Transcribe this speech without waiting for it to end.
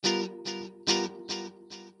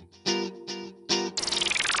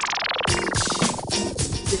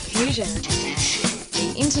Diffusion,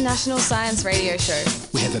 the international science radio show.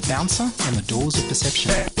 We have a bouncer on the doors of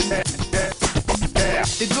perception.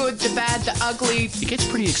 The good, the bad, the ugly. It gets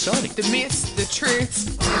pretty exciting. The myths, the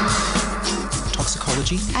truths.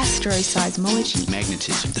 Toxicology. Astroseismology.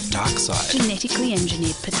 Magnetism. The dark side. Genetically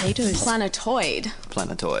engineered potatoes. Planetoid.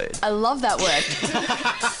 Planetoid. I love that word.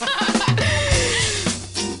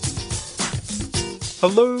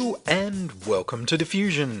 Hello and welcome to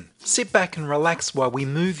Diffusion. Sit back and relax while we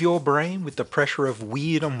move your brain with the pressure of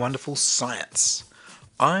weird and wonderful science.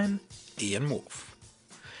 I'm Ian Wolfe.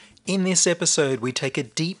 In this episode, we take a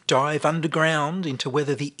deep dive underground into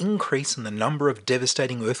whether the increase in the number of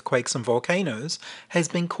devastating earthquakes and volcanoes has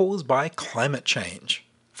been caused by climate change.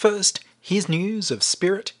 First, here's news of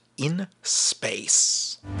Spirit in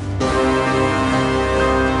space.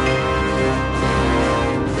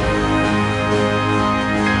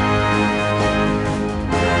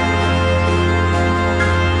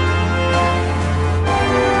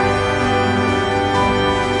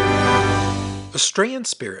 Australian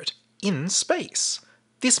Spirit in space.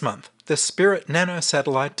 This month, the Spirit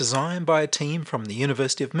nanosatellite designed by a team from the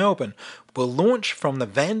University of Melbourne will launch from the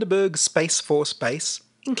Vandenberg Space Force Base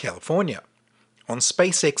in California on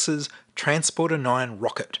SpaceX's Transporter 9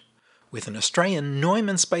 rocket, with an Australian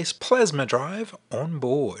Neumann Space plasma drive on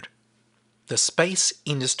board. The Space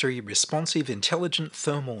Industry Responsive Intelligent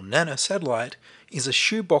Thermal Nanosatellite is a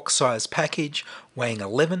shoebox-sized package weighing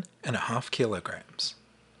 11.5 kilograms.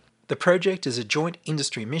 The project is a joint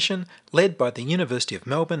industry mission led by the University of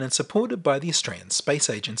Melbourne and supported by the Australian Space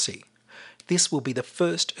Agency. This will be the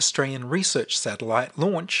first Australian research satellite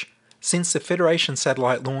launch since the Federation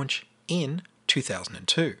satellite launch in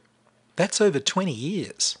 2002. That's over 20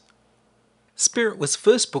 years. Spirit was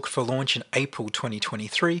first booked for launch in April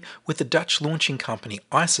 2023 with the Dutch launching company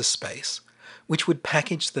Isospace, which would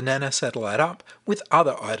package the nanosatellite up with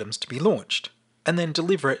other items to be launched, and then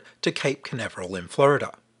deliver it to Cape Canaveral in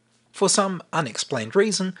Florida. For some unexplained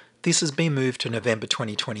reason, this has been moved to November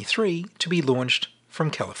 2023 to be launched from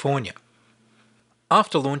California.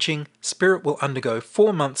 After launching, Spirit will undergo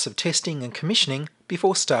 4 months of testing and commissioning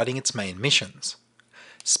before starting its main missions.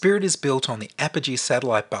 Spirit is built on the Apogee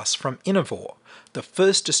satellite bus from Innovor, the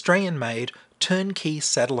first Australian-made turnkey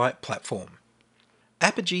satellite platform.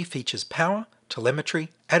 Apogee features power, telemetry,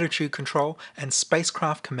 attitude control, and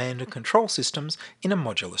spacecraft command and control systems in a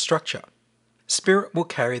modular structure. Spirit will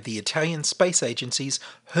carry the Italian Space Agency's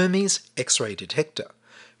Hermes X-ray detector,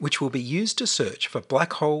 which will be used to search for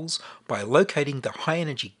black holes by locating the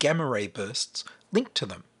high-energy gamma-ray bursts linked to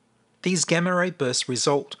them. These gamma-ray bursts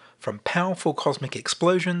result from powerful cosmic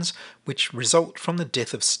explosions, which result from the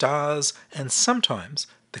death of stars and sometimes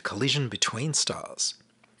the collision between stars.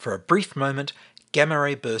 For a brief moment,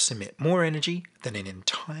 gamma-ray bursts emit more energy than an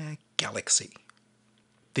entire galaxy.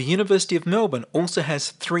 The University of Melbourne also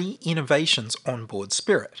has 3 innovations on board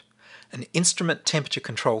Spirit: an instrument temperature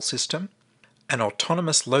control system, an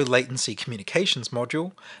autonomous low-latency communications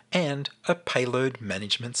module, and a payload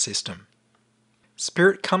management system.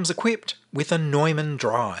 Spirit comes equipped with a Neumann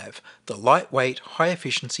drive, the lightweight,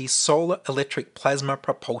 high-efficiency solar electric plasma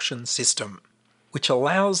propulsion system, which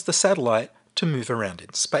allows the satellite to move around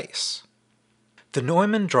in space. The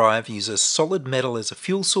Neumann drive uses solid metal as a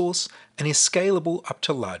fuel source and is scalable up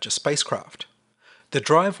to larger spacecraft. The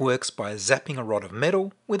drive works by zapping a rod of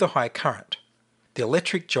metal with a high current. The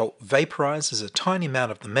electric jolt vaporizes a tiny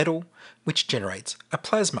amount of the metal, which generates a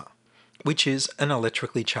plasma, which is an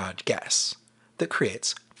electrically charged gas that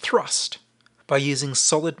creates thrust. By using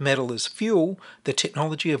solid metal as fuel, the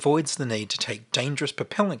technology avoids the need to take dangerous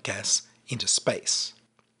propellant gas into space.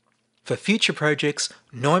 For future projects,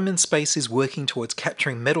 Neumann Space is working towards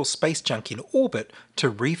capturing metal space junk in orbit to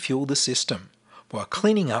refuel the system, while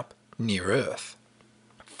cleaning up near Earth.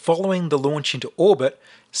 Following the launch into orbit,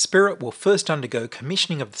 Spirit will first undergo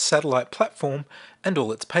commissioning of the satellite platform and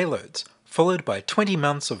all its payloads, followed by 20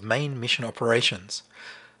 months of main mission operations,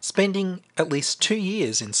 spending at least 2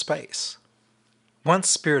 years in space. Once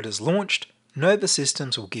Spirit is launched, Nova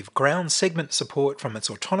Systems will give ground segment support from its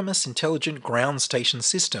autonomous intelligent ground station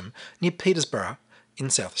system near Peterborough in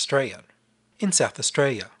South Australia.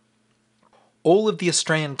 All of the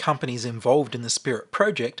Australian companies involved in the Spirit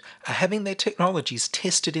project are having their technologies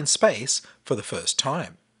tested in space for the first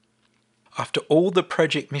time. After all the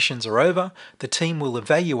project missions are over, the team will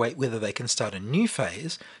evaluate whether they can start a new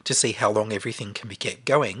phase to see how long everything can be kept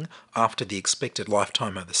going after the expected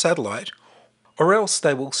lifetime of the satellite, or else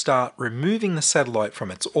they will start removing the satellite from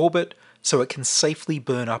its orbit so it can safely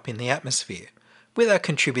burn up in the atmosphere, without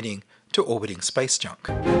contributing to orbiting space junk.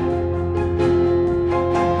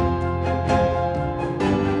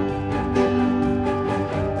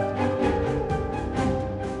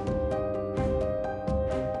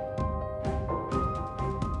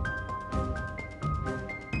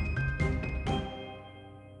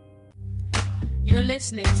 You're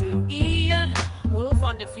listening to Wolf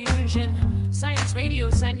on Diffusion Science Radio.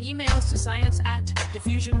 Send emails to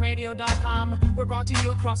science@diffusionradio.com. We're brought to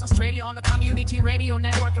you across Australia on the Community Radio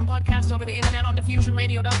Network and podcast over the internet on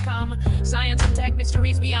diffusionradio.com. Science and tech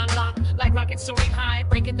mysteries we unlock, like rockets soaring high,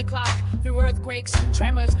 breaking the clock. Through earthquakes and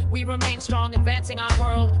tremors, we remain strong, advancing our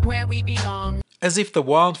world where we belong. As if the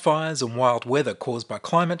wildfires and wild weather caused by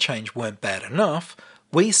climate change weren't bad enough,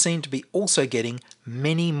 we seem to be also getting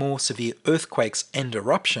many more severe earthquakes and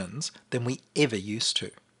eruptions than we ever used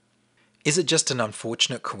to. Is it just an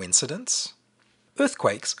unfortunate coincidence?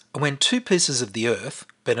 Earthquakes are when two pieces of the Earth,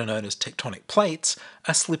 better known as tectonic plates,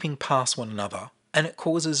 are slipping past one another, and it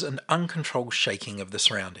causes an uncontrolled shaking of the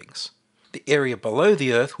surroundings. The area below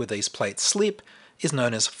the Earth where these plates slip is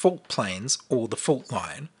known as fault plains or the fault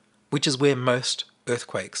line, which is where most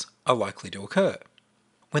earthquakes are likely to occur.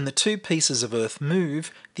 When the two pieces of Earth move,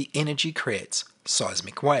 the energy creates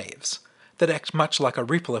seismic waves that act much like a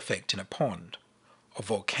ripple effect in a pond. A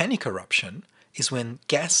volcanic eruption is when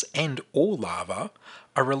gas and or lava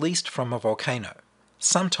are released from a volcano,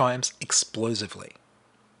 sometimes explosively.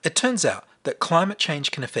 It turns out that climate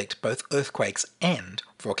change can affect both earthquakes and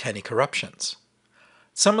volcanic eruptions.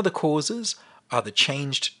 Some of the causes are the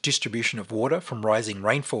changed distribution of water from rising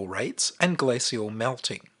rainfall rates and glacial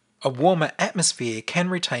melting. A warmer atmosphere can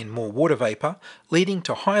retain more water vapour, leading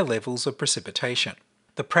to higher levels of precipitation.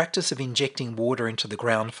 The practice of injecting water into the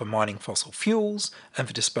ground for mining fossil fuels and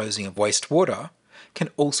for disposing of wastewater can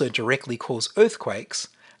also directly cause earthquakes,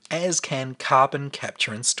 as can carbon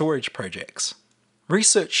capture and storage projects.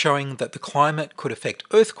 Research showing that the climate could affect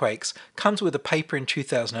earthquakes comes with a paper in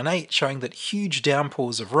 2008 showing that huge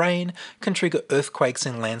downpours of rain can trigger earthquakes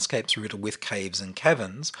in landscapes riddled with caves and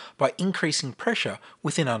caverns by increasing pressure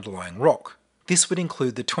within underlying rock. This would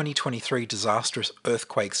include the 2023 disastrous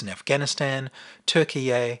earthquakes in Afghanistan,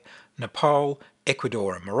 Turkey, Nepal,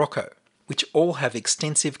 Ecuador and Morocco, which all have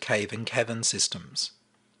extensive cave and cavern systems.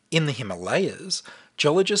 In the Himalayas,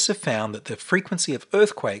 geologists have found that the frequency of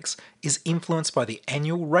earthquakes is influenced by the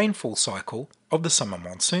annual rainfall cycle of the summer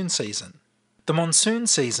monsoon season. The monsoon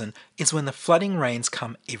season is when the flooding rains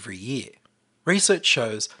come every year. Research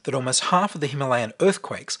shows that almost half of the Himalayan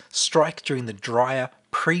earthquakes strike during the drier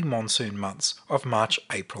pre-monsoon months of March,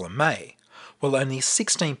 April and May, while only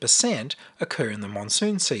 16% occur in the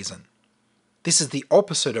monsoon season. This is the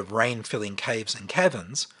opposite of rain filling caves and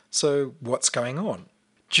caverns, so what's going on?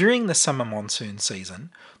 During the summer monsoon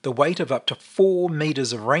season, the weight of up to 4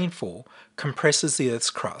 metres of rainfall compresses the Earth's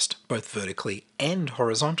crust both vertically and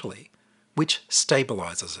horizontally, which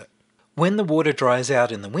stabilises it. When the water dries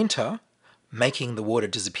out in the winter, making the water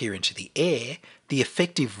disappear into the air, the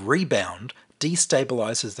effective rebound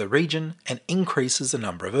destabilises the region and increases the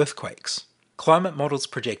number of earthquakes. Climate models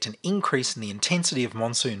project an increase in the intensity of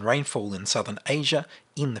monsoon rainfall in southern Asia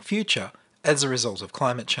in the future as a result of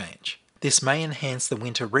climate change. This may enhance the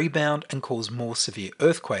winter rebound and cause more severe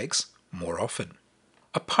earthquakes more often.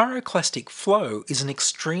 A pyroclastic flow is an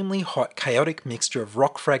extremely hot chaotic mixture of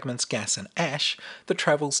rock fragments, gas and ash that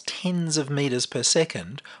travels tens of metres per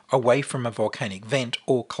second away from a volcanic vent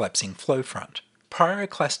or collapsing flow front.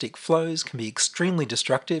 Pyroclastic flows can be extremely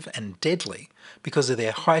destructive and deadly because of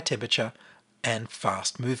their high temperature and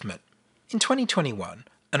fast movement. In 2021,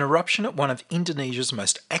 an eruption at one of Indonesia's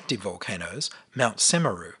most active volcanoes, Mount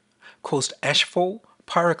Semeru, caused ashfall,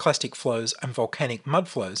 pyroclastic flows and volcanic mud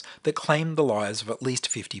flows that claimed the lives of at least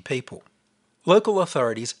 50 people. Local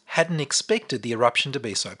authorities hadn't expected the eruption to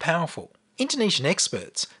be so powerful. Indonesian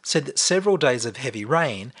experts said that several days of heavy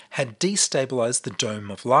rain had destabilised the dome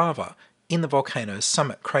of lava in the volcano's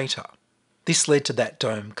summit crater. This led to that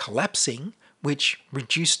dome collapsing, which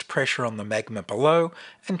reduced pressure on the magma below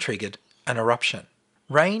and triggered an eruption.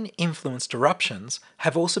 Rain-influenced eruptions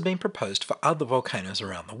have also been proposed for other volcanoes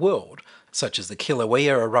around the world, such as the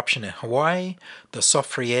Kilauea eruption in Hawaii, the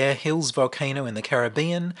Soufriere Hills volcano in the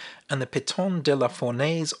Caribbean, and the Piton de la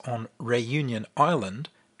Fournaise on Réunion Island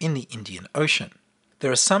in the Indian Ocean.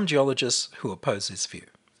 There are some geologists who oppose this view.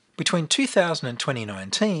 Between 2000 and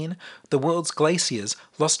 2019, the world's glaciers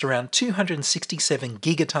lost around 267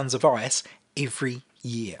 gigatons of ice every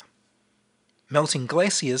year. Melting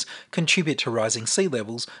glaciers contribute to rising sea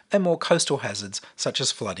levels and more coastal hazards such as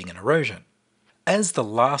flooding and erosion. As the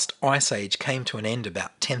last ice age came to an end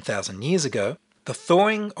about 10,000 years ago, the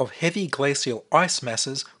thawing of heavy glacial ice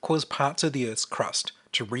masses caused parts of the Earth's crust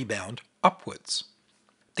to rebound upwards.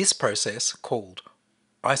 This process, called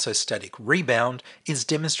isostatic rebound, is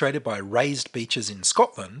demonstrated by raised beaches in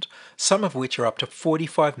Scotland, some of which are up to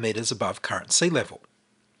 45 metres above current sea level.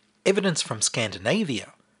 Evidence from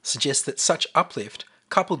Scandinavia suggests that such uplift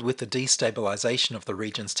coupled with the destabilisation of the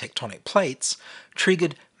region's tectonic plates,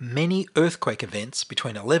 triggered many earthquake events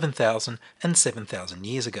between 11,000 and 7,000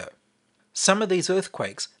 years ago. Some of these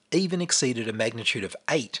earthquakes even exceeded a magnitude of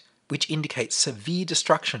 8, which indicates severe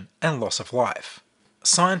destruction and loss of life.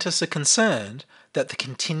 Scientists are concerned that the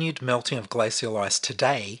continued melting of glacial ice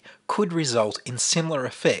today could result in similar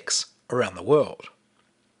effects around the world.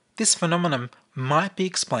 This phenomenon might be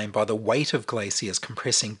explained by the weight of glaciers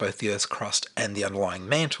compressing both the Earth's crust and the underlying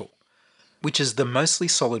mantle, which is the mostly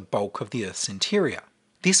solid bulk of the Earth's interior.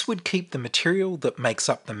 This would keep the material that makes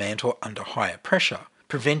up the mantle under higher pressure,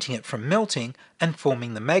 preventing it from melting and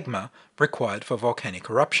forming the magma required for volcanic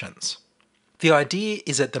eruptions. The idea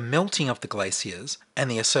is that the melting of the glaciers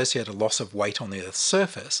and the associated loss of weight on the Earth's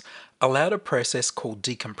surface allowed a process called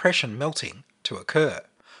decompression melting to occur,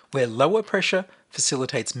 where lower pressure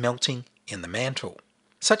facilitates melting in the mantle.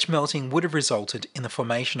 Such melting would have resulted in the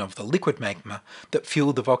formation of the liquid magma that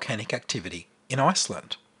fueled the volcanic activity in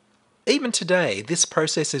Iceland. Even today, this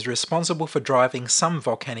process is responsible for driving some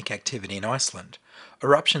volcanic activity in Iceland.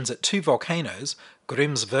 Eruptions at two volcanoes,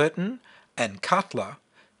 Grímsvötn and Katla,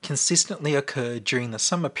 consistently occur during the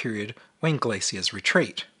summer period when glaciers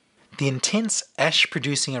retreat. The intense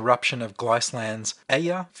ash-producing eruption of Gleisland's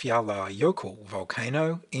Eyjafjallajökull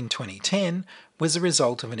volcano in 2010 was a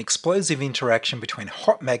result of an explosive interaction between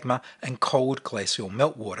hot magma and cold glacial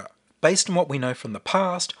meltwater. Based on what we know from the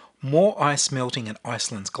past, more ice melting in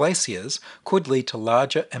Iceland's glaciers could lead to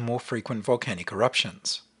larger and more frequent volcanic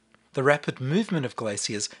eruptions. The rapid movement of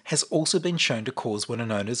glaciers has also been shown to cause what are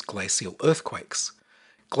known as glacial earthquakes.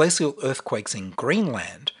 Glacial earthquakes in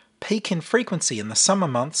Greenland peak in frequency in the summer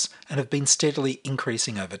months and have been steadily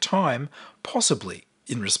increasing over time, possibly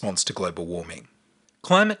in response to global warming.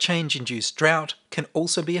 Climate change-induced drought can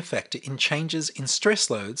also be a factor in changes in stress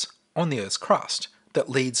loads on the Earth's crust that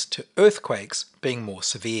leads to earthquakes being more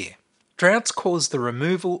severe. Droughts cause the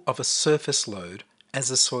removal of a surface load as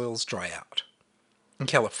the soils dry out. In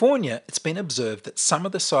California, it's been observed that some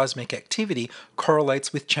of the seismic activity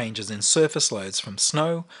correlates with changes in surface loads from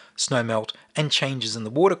snow, snowmelt, and changes in the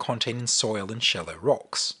water content in soil and shallow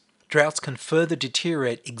rocks. Droughts can further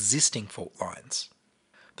deteriorate existing fault lines.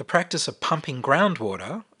 The practice of pumping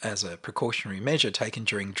groundwater, as a precautionary measure taken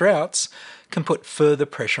during droughts, can put further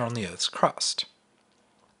pressure on the Earth's crust.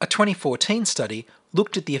 A 2014 study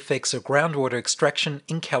looked at the effects of groundwater extraction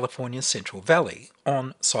in California's Central Valley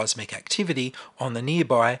on seismic activity on the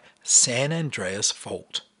nearby San Andreas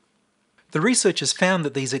Fault. The researchers found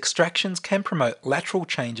that these extractions can promote lateral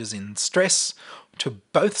changes in stress to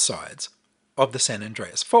both sides of the San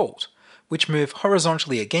Andreas Fault, which move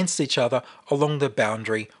horizontally against each other along the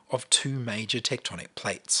boundary of two major tectonic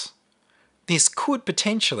plates. This could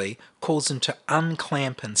potentially cause them to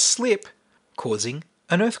unclamp and slip, causing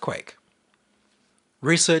an earthquake.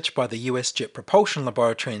 Research by the US Jet Propulsion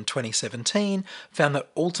Laboratory in 2017 found that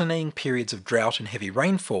alternating periods of drought and heavy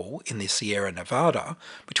rainfall in the Sierra Nevada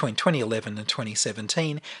between 2011 and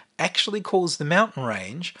 2017 actually caused the mountain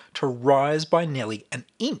range to rise by nearly an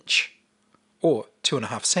inch, or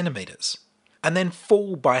 2.5 centimetres, and then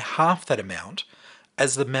fall by half that amount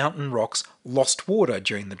as the mountain rocks lost water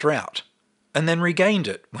during the drought, and then regained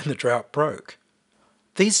it when the drought broke.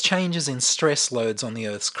 These changes in stress loads on the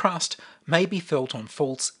Earth's crust may be felt on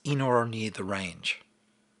faults in or near the range.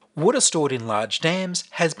 Water stored in large dams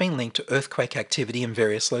has been linked to earthquake activity in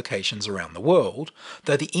various locations around the world,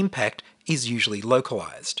 though the impact is usually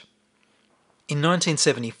localised. In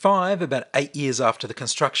 1975, about 8 years after the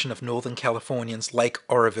construction of Northern California's Lake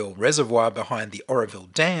Oroville Reservoir behind the Oroville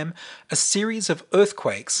Dam, a series of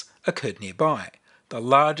earthquakes occurred nearby, the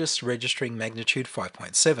largest registering magnitude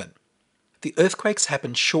 5.7. The earthquakes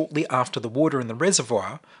happened shortly after the water in the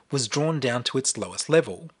reservoir was drawn down to its lowest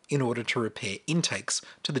level in order to repair intakes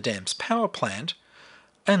to the dam's power plant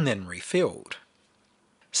and then refilled.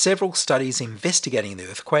 Several studies investigating the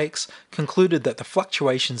earthquakes concluded that the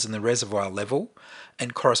fluctuations in the reservoir level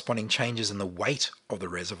and corresponding changes in the weight of the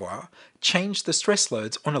reservoir changed the stress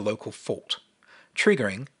loads on a local fault,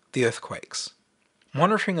 triggering the earthquakes.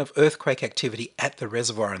 Monitoring of earthquake activity at the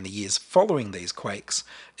reservoir in the years following these quakes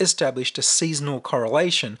established a seasonal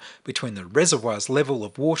correlation between the reservoir's level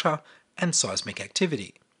of water and seismic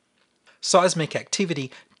activity. Seismic activity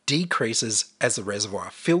decreases as the reservoir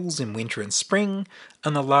fills in winter and spring,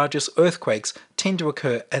 and the largest earthquakes tend to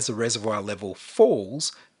occur as the reservoir level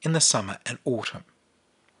falls in the summer and autumn.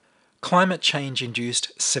 Climate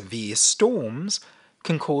change-induced severe storms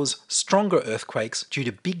can cause stronger earthquakes due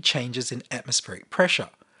to big changes in atmospheric pressure,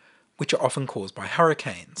 which are often caused by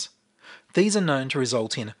hurricanes. These are known to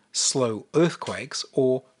result in slow earthquakes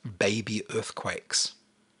or baby earthquakes.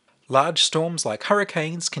 Large storms like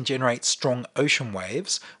hurricanes can generate strong ocean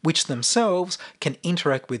waves, which themselves can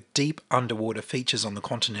interact with deep underwater features on the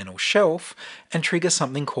continental shelf and trigger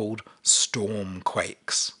something called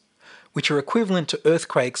stormquakes, which are equivalent to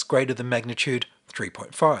earthquakes greater than magnitude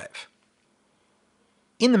 3.5.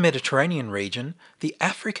 In the Mediterranean region, the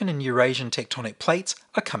African and Eurasian tectonic plates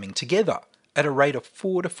are coming together at a rate of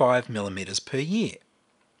 4 to 5 millimeters per year.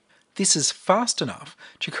 This is fast enough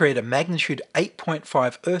to create a magnitude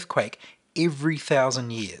 8.5 earthquake every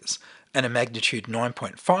 1,000 years and a magnitude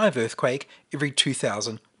 9.5 earthquake every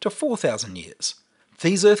 2,000 to 4,000 years.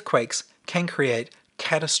 These earthquakes can create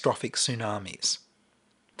catastrophic tsunamis.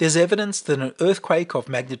 There's evidence that an earthquake of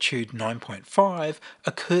magnitude 9.5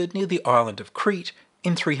 occurred near the island of Crete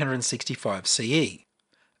in 365 CE.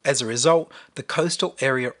 As a result, the coastal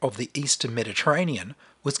area of the eastern Mediterranean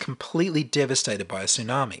was completely devastated by a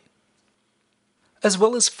tsunami. As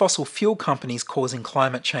well as fossil fuel companies causing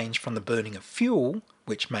climate change from the burning of fuel,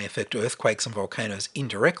 which may affect earthquakes and volcanoes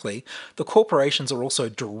indirectly, the corporations are also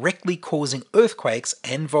directly causing earthquakes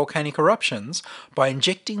and volcanic eruptions by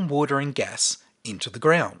injecting water and gas into the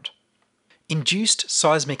ground. Induced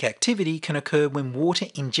seismic activity can occur when water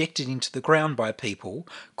injected into the ground by people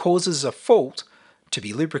causes a fault to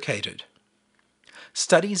be lubricated.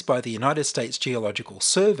 Studies by the United States Geological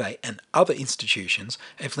Survey and other institutions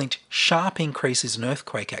have linked sharp increases in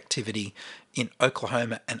earthquake activity in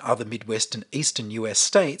Oklahoma and other Midwest and Eastern US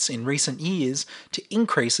states in recent years to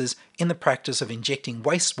increases in the practice of injecting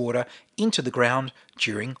wastewater into the ground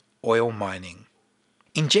during oil mining.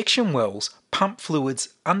 Injection wells pump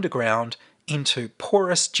fluids underground into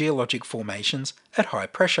porous geologic formations at high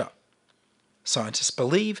pressure. Scientists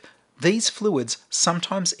believe these fluids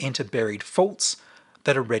sometimes enter buried faults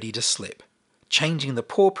that are ready to slip, changing the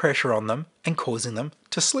pore pressure on them and causing them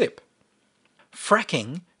to slip.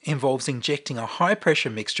 Fracking involves injecting a high-pressure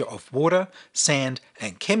mixture of water, sand,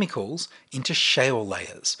 and chemicals into shale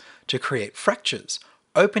layers to create fractures,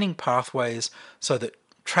 opening pathways so that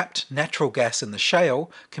trapped natural gas in the shale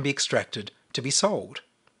can be extracted to be sold.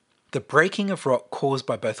 The breaking of rock caused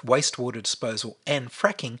by both wastewater disposal and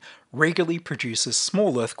fracking regularly produces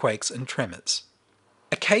small earthquakes and tremors.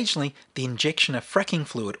 Occasionally, the injection of fracking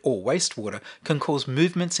fluid or wastewater can cause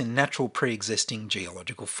movements in natural pre-existing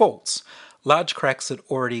geological faults, large cracks that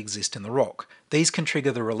already exist in the rock. These can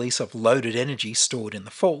trigger the release of loaded energy stored in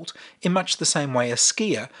the fault in much the same way a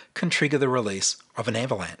skier can trigger the release of an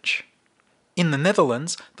avalanche. In the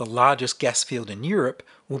Netherlands, the largest gas field in Europe,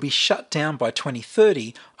 will be shut down by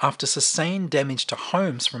 2030 after sustained damage to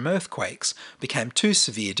homes from earthquakes became too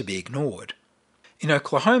severe to be ignored. In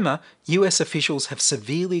Oklahoma, US officials have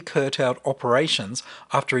severely curtailed operations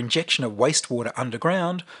after injection of wastewater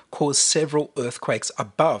underground caused several earthquakes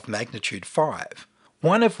above magnitude 5,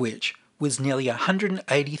 one of which was nearly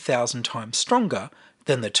 180,000 times stronger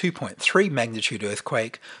than the 2.3 magnitude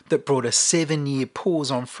earthquake that brought a 7-year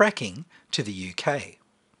pause on fracking to the UK.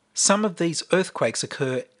 Some of these earthquakes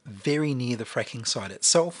occur very near the fracking site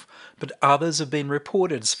itself, but others have been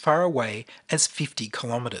reported as far away as 50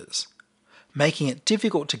 kilometres, making it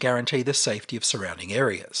difficult to guarantee the safety of surrounding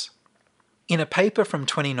areas. In a paper from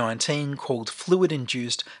 2019 called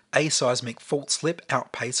Fluid-Induced Aseismic Fault Slip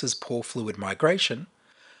Outpaces Pore Fluid Migration,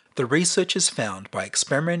 the researchers found by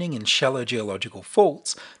experimenting in shallow geological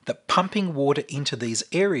faults that pumping water into these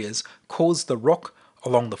areas caused the rock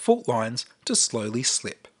along the fault lines to slowly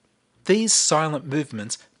slip. These silent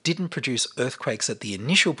movements didn't produce earthquakes at the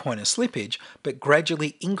initial point of slippage, but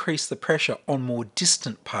gradually increased the pressure on more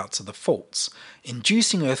distant parts of the faults,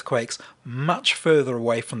 inducing earthquakes much further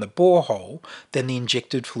away from the borehole than the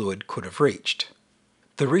injected fluid could have reached.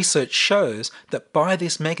 The research shows that by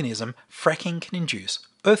this mechanism, fracking can induce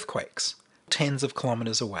earthquakes tens of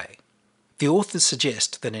kilometres away. The authors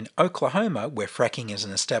suggest that in Oklahoma, where fracking is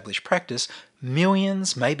an established practice,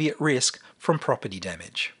 millions may be at risk from property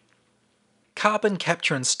damage. Carbon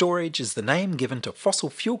capture and storage is the name given to fossil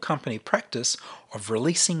fuel company practice of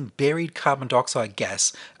releasing buried carbon dioxide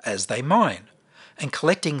gas as they mine, and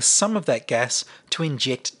collecting some of that gas to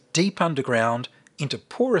inject deep underground into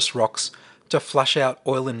porous rocks to flush out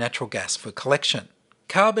oil and natural gas for collection.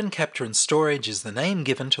 Carbon capture and storage is the name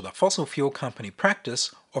given to the fossil fuel company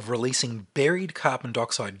practice of releasing buried carbon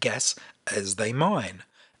dioxide gas as they mine,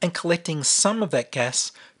 and collecting some of that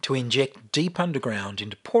gas to inject deep underground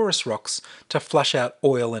into porous rocks to flush out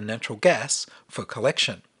oil and natural gas for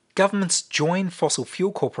collection. Governments join fossil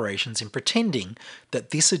fuel corporations in pretending that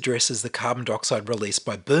this addresses the carbon dioxide released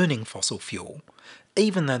by burning fossil fuel,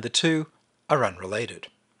 even though the two are unrelated.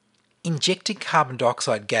 Injecting carbon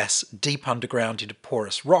dioxide gas deep underground into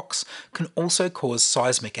porous rocks can also cause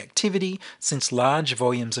seismic activity, since large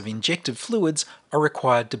volumes of injected fluids are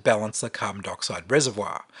required to balance the carbon dioxide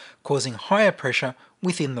reservoir, causing higher pressure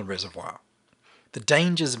within the reservoir. The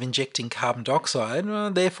dangers of injecting carbon dioxide are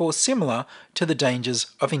therefore similar to the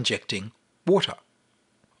dangers of injecting water.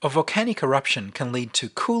 A volcanic eruption can lead to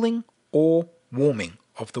cooling or warming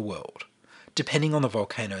of the world, depending on the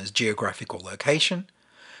volcano's geographical location,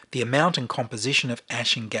 the amount and composition of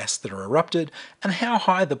ash and gas that are erupted, and how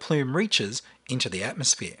high the plume reaches into the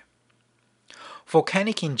atmosphere.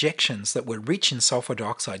 Volcanic injections that were rich in sulfur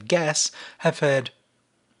dioxide gas have had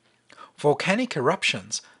Volcanic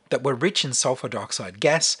eruptions that were rich in sulfur dioxide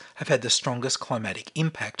gas have had the strongest climatic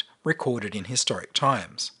impact recorded in historic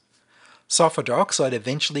times. Sulfur dioxide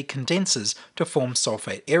eventually condenses to form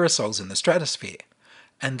sulfate aerosols in the stratosphere,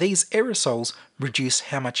 and these aerosols reduce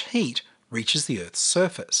how much heat reaches the Earth's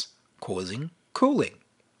surface, causing cooling.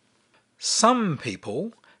 Some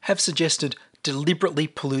people have suggested deliberately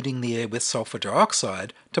polluting the air with sulfur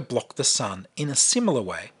dioxide to block the sun in a similar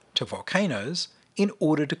way to volcanoes in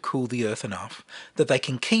order to cool the Earth enough that they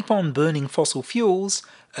can keep on burning fossil fuels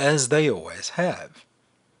as they always have.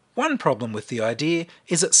 One problem with the idea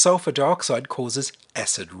is that sulfur dioxide causes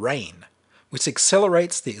acid rain, which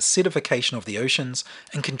accelerates the acidification of the oceans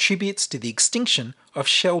and contributes to the extinction of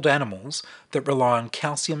shelled animals that rely on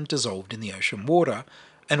calcium dissolved in the ocean water,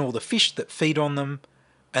 and all the fish that feed on them,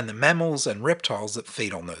 and the mammals and reptiles that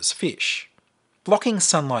feed on those fish. Blocking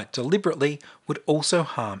sunlight deliberately would also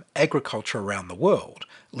harm agriculture around the world,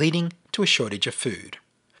 leading to a shortage of food.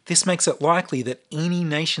 This makes it likely that any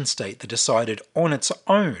nation-state that decided on its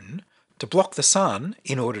own to block the sun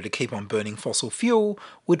in order to keep on burning fossil fuel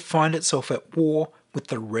would find itself at war with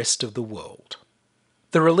the rest of the world.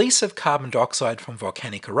 The release of carbon dioxide from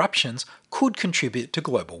volcanic eruptions could contribute to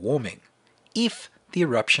global warming, if the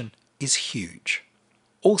eruption is huge.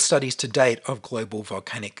 All studies to date of global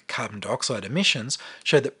volcanic carbon dioxide emissions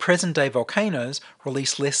show that present-day volcanoes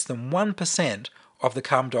release less than 1% of the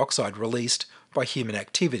carbon dioxide released by human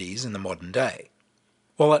activities in the modern day.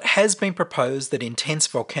 While it has been proposed that intense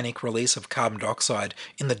volcanic release of carbon dioxide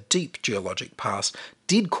in the deep geologic past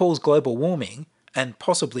did cause global warming and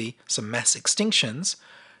possibly some mass extinctions,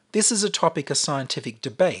 this is a topic of scientific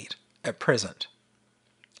debate at present.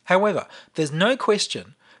 However, there's no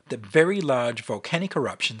question that very large volcanic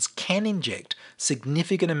eruptions can inject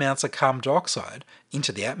significant amounts of carbon dioxide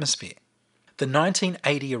into the atmosphere. The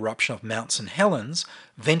 1980 eruption of Mount St. Helens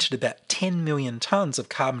vented about 10 million tonnes of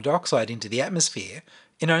carbon dioxide into the atmosphere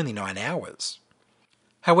in only 9 hours.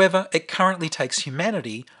 However, it currently takes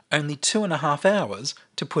humanity only 2.5 hours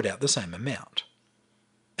to put out the same amount.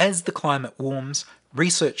 As the climate warms,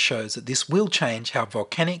 research shows that this will change how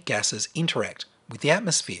volcanic gases interact with the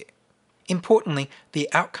atmosphere. Importantly, the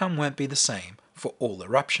outcome won't be the same for all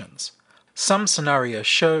eruptions. Some scenarios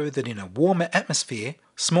show that in a warmer atmosphere,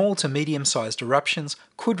 small to medium-sized eruptions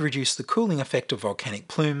could reduce the cooling effect of volcanic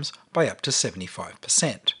plumes by up to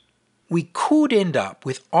 75%. We could end up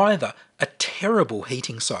with either a terrible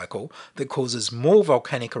heating cycle that causes more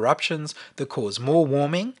volcanic eruptions that cause more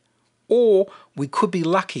warming, or we could be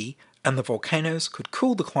lucky and the volcanoes could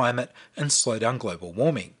cool the climate and slow down global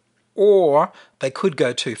warming. Or they could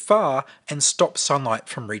go too far and stop sunlight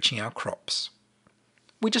from reaching our crops.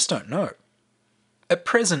 We just don't know. At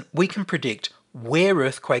present, we can predict where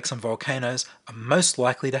earthquakes and volcanoes are most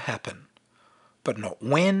likely to happen, but not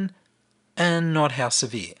when and not how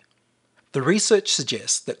severe. The research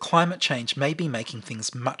suggests that climate change may be making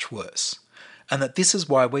things much worse, and that this is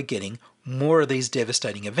why we're getting more of these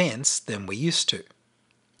devastating events than we used to.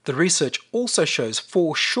 The research also shows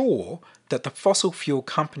for sure that the fossil fuel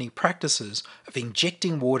company practices of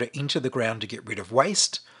injecting water into the ground to get rid of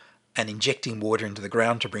waste, and injecting water into the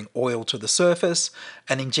ground to bring oil to the surface,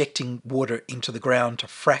 and injecting water into the ground to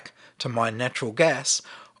frack to mine natural gas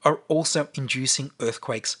are also inducing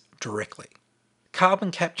earthquakes directly.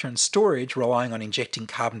 Carbon capture and storage relying on injecting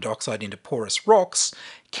carbon dioxide into porous rocks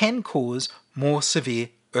can cause more severe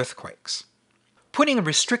earthquakes. Putting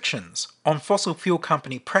restrictions on fossil fuel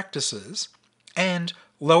company practices and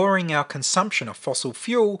lowering our consumption of fossil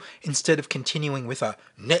fuel instead of continuing with a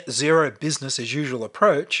net zero business as usual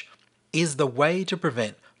approach is the way to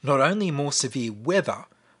prevent not only more severe weather,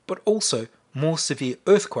 but also more severe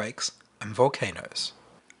earthquakes and volcanoes.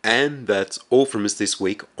 And that's all from us this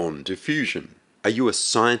week on Diffusion. Are you a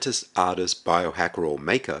scientist, artist, biohacker or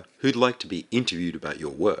maker who'd like to be interviewed about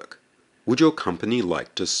your work? Would your company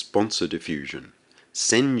like to sponsor Diffusion?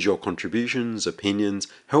 Send your contributions, opinions,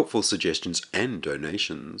 helpful suggestions, and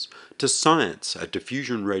donations to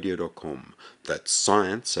science@diffusionradio.com. That's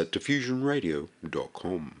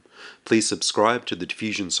science@diffusionradio.com. Please subscribe to the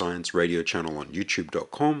Diffusion Science Radio channel on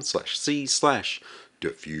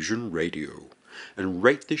youtube.com/c/diffusionradio and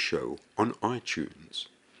rate the show on iTunes.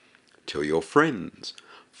 Tell your friends.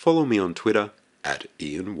 Follow me on Twitter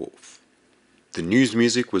 @IanWolf. The news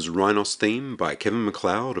music was Rhinos Theme by Kevin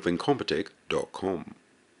MacLeod of Incompetech.com.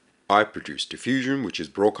 I produce Diffusion, which is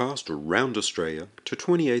broadcast around Australia to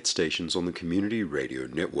 28 stations on the Community Radio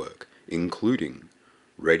Network, including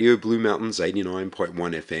Radio Blue Mountains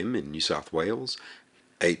 89.1 FM in New South Wales,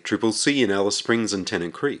 8CCC in Alice Springs and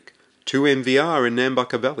Tennant Creek, 2 MVR in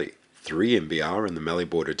Nambucca Valley, 3 MVR in the Mallee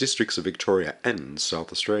Border districts of Victoria and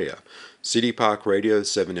South Australia, City Park Radio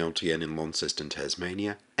 7LTN in Launceston,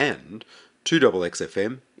 Tasmania, and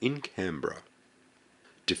 2XXFM in Canberra.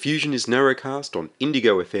 Diffusion is narrowcast on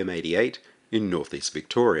Indigo FM 88 in northeast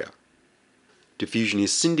Victoria. Diffusion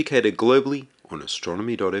is syndicated globally on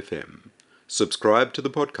astronomy.fm. Subscribe to the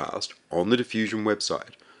podcast on the Diffusion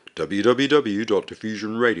website,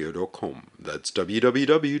 www.diffusionradio.com. That's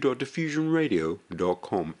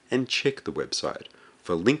www.diffusionradio.com, and check the website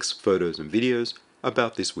for links, photos, and videos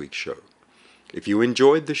about this week's show. If you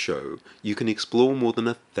enjoyed the show, you can explore more than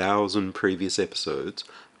 1,000 previous episodes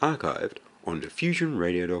archived on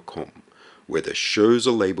diffusionradio.com, where the shows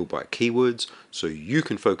are labeled by keywords so you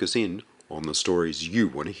can focus in on the stories you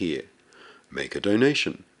want to hear. Make a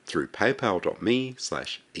donation through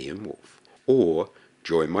paypal.me/IanWolf, or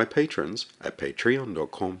join my patrons at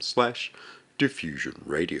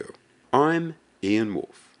patreon.com/diffusionradio. I'm Ian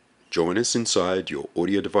Wolf. Join us inside your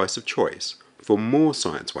audio device of choice for more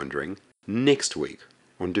science wondering next week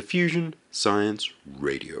on Diffusion Science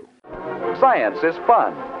Radio. Science is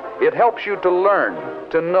fun. It helps you to learn,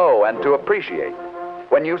 to know, and to appreciate.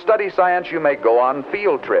 When you study science, you may go on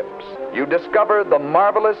field trips. You discover the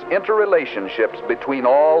marvelous interrelationships between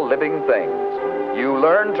all living things. You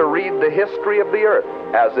learn to read the history of the Earth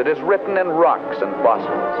as it is written in rocks and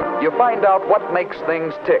fossils. You find out what makes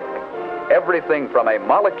things tick, everything from a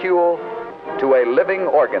molecule to a living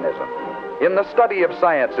organism. In the study of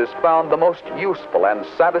science is found the most useful and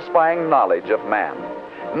satisfying knowledge of man.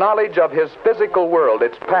 Knowledge of his physical world,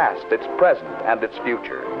 its past, its present, and its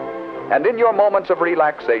future. And in your moments of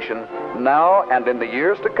relaxation, now and in the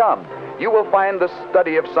years to come, you will find the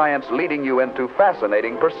study of science leading you into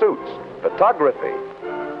fascinating pursuits. Photography,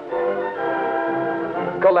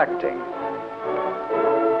 collecting.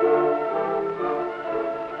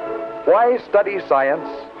 Why study science?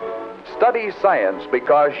 Study science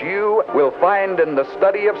because you will find in the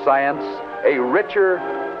study of science a richer,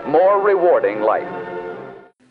 more rewarding life.